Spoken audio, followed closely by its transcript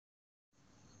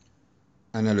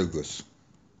Analogous,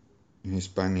 in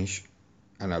Spanish,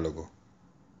 análogo,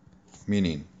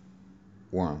 meaning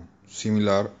 1.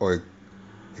 Similar or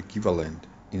equivalent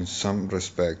in some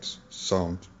respects,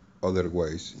 some other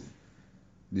ways,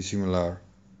 dissimilar.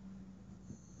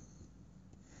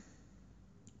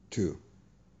 2.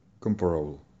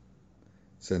 Comparable.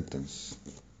 Sentence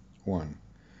 1.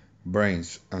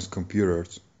 Brains as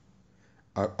computers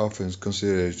are often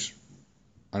considered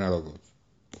analogous.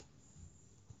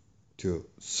 2.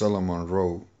 Salmon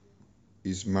roe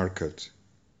is marketed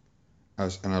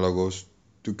as analogous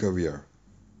to caviar.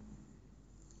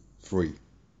 3.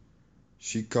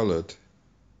 She called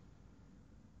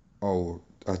our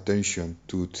attention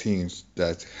to things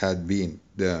that had been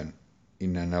done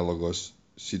in analogous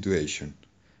situations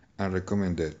and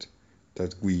recommended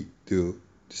that we do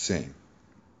the same.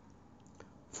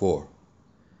 4.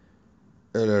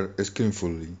 Eller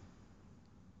skillfully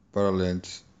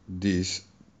parallels these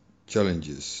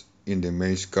challenges in the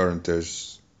main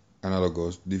character's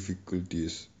analogous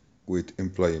difficulties with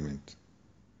employment,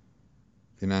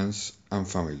 finance, and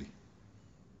family.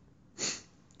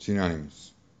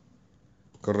 Synonyms: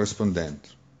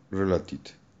 correspondent,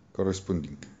 related,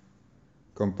 corresponding,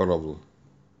 comparable,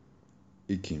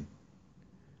 akin,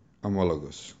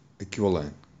 homologous,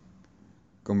 equivalent,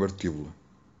 convertible,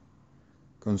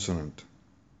 consonant,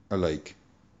 alike,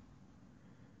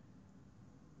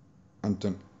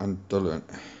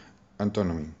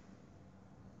 antonymy: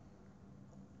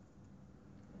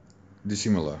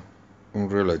 dissimilar,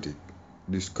 unrelated,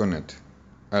 disconnect,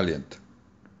 alien,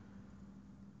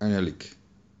 analog,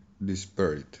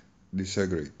 disparate,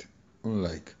 disagreed,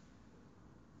 unlike.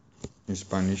 In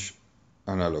Spanish,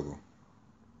 análogo.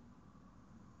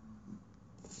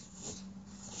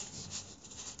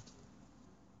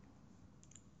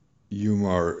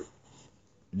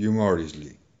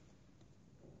 Humorously.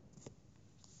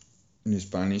 In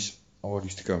Spanish,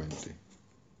 humorísticamente.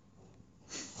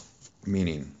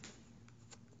 Meaning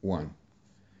 1.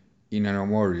 In an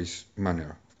humorous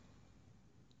manner.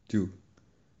 2.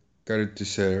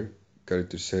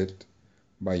 Characterized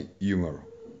by humor.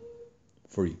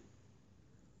 3.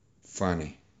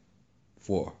 Funny.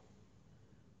 4.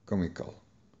 Comical.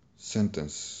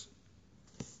 Sentence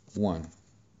 1.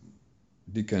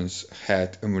 Dickens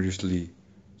had humorously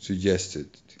suggested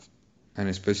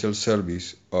an special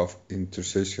service of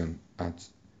intercession at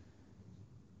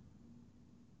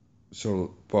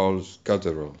St. Paul's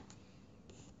Cathedral.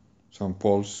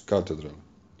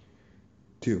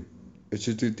 2.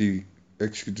 Executive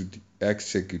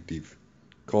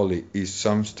Collie is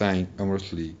sometimes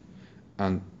humorously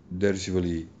and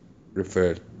derisively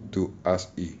referred to as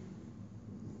E.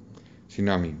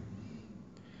 Synonym: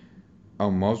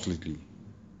 humorously,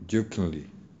 jokingly,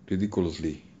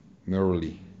 ridiculously,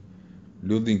 merrily,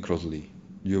 ludicrously,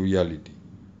 jovially,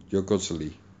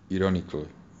 jocosely, ironically,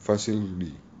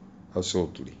 facilely,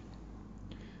 absurdly.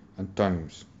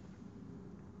 Antonyms: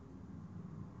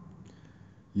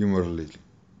 humorously.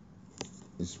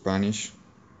 In Spanish,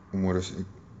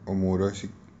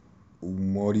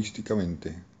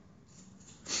 humorísticamente.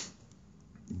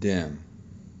 Damn.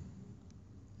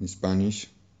 In Spanish,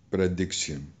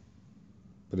 predicción.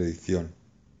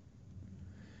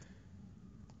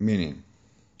 Meaning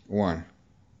 1.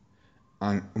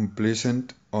 An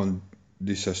unpleasant or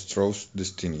disastrous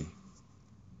destiny.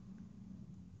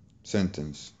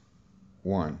 Sentence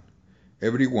 1.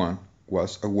 Everyone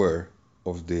was aware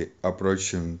of the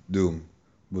approaching doom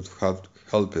but had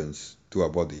helped to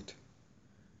avoid it.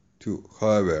 2.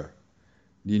 However,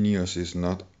 the news is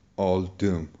not all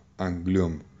doom and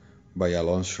gloom by a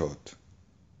long shot.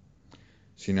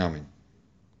 Synonyms: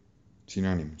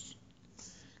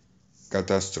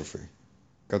 catastrophe,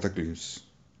 cataclysm,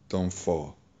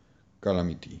 downfall,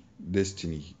 calamity,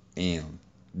 destiny, end,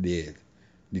 death,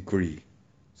 decree,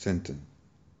 sentence,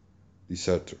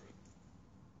 disaster.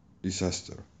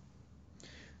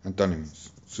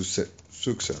 Antonyms: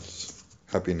 success,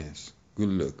 happiness, good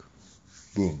luck,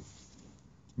 boom,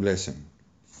 blessing,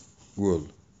 wool,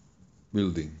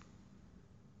 building,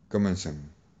 commencement,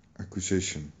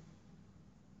 accusation,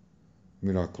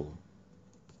 miracle.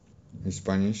 In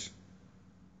Spanish,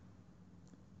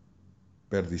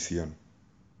 perdición.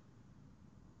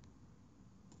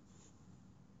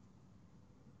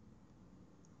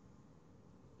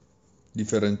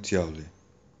 Differentiable.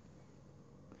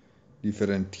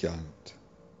 Differentiant.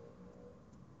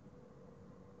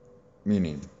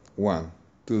 Meaning 1.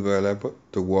 To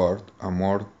develop toward a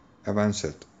more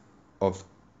advanced of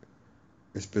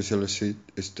specialized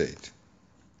state.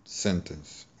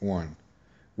 Sentence 1.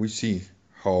 We see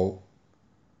how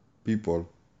people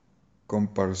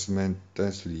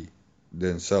compartmentally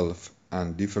themselves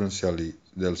and differentially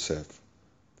themselves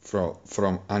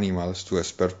from animals to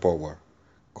expert power,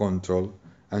 control,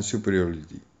 and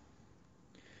superiority.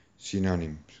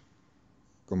 Synonyms: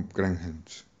 comprehend,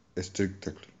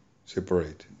 strictly,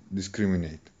 separate,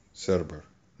 discriminate, server,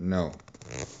 know,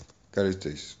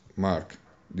 characterize, mark,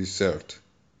 desert,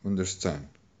 understand.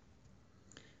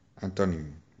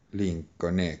 Antonym: link,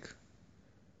 connect,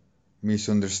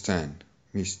 misunderstand,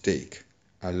 mistake,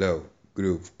 allow,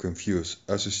 group, confuse,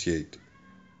 associate,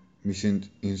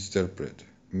 misinterpret,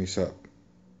 mix up.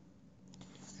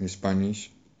 En Spanish,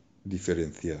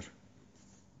 diferenciar.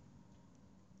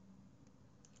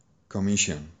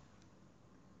 Commission.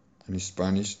 In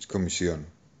Spanish, comisión.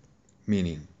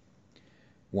 Meaning: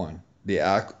 1. The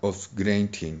act of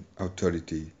granting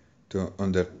authority to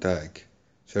undertake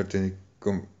certain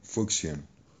function.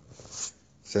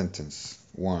 Sentence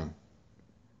 1.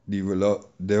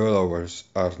 Developers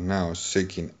are now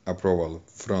seeking approval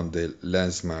from the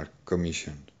Landmark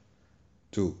Commission.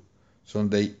 2.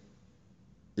 Sunday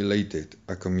elected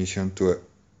a commission to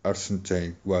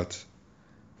ascertain what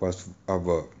was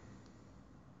above.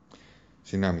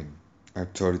 Synonym: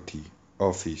 authority,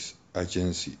 office,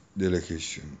 agency,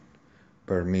 delegation,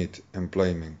 permit,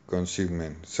 employment,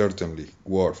 consignment, certainly,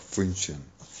 work, function.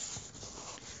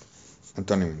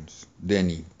 Antonyms: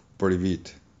 deny,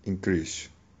 prohibit, increase,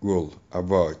 rule,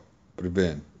 avoid,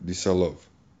 prevent, disallow,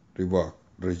 revoke,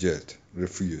 reject,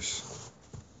 refuse.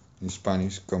 In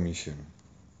Spanish, commission.